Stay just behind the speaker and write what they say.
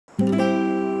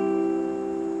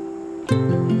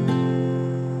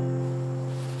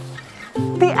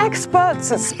The experts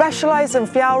that specialize in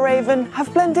Fjällräven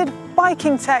have blended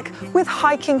biking tech with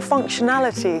hiking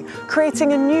functionality,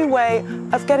 creating a new way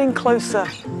of getting closer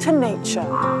to nature.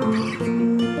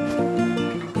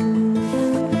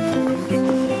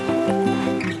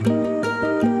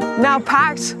 Now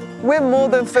packed, we're more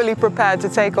than fully prepared to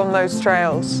take on those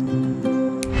trails.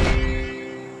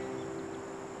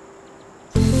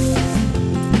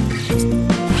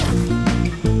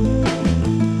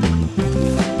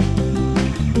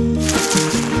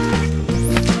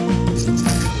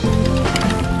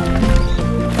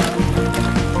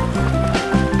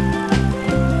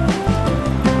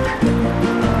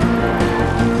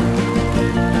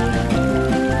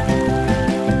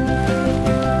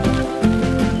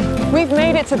 We've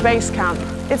made it to base camp.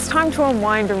 It's time to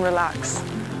unwind and relax.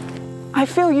 I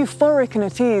feel euphoric and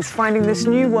at ease finding this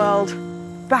new world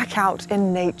back out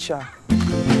in nature.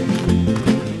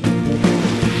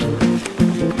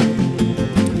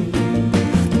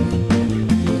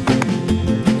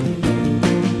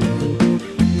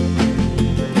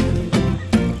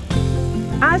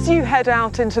 As you head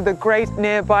out into the great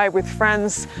nearby with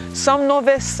friends, some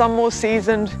novice, some more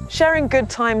seasoned, sharing good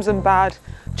times and bad,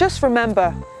 just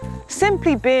remember,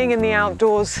 simply being in the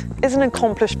outdoors is an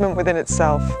accomplishment within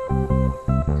itself.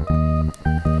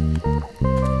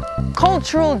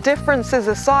 Cultural differences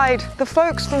aside, the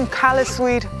folks from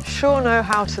Sweden sure know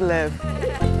how to live.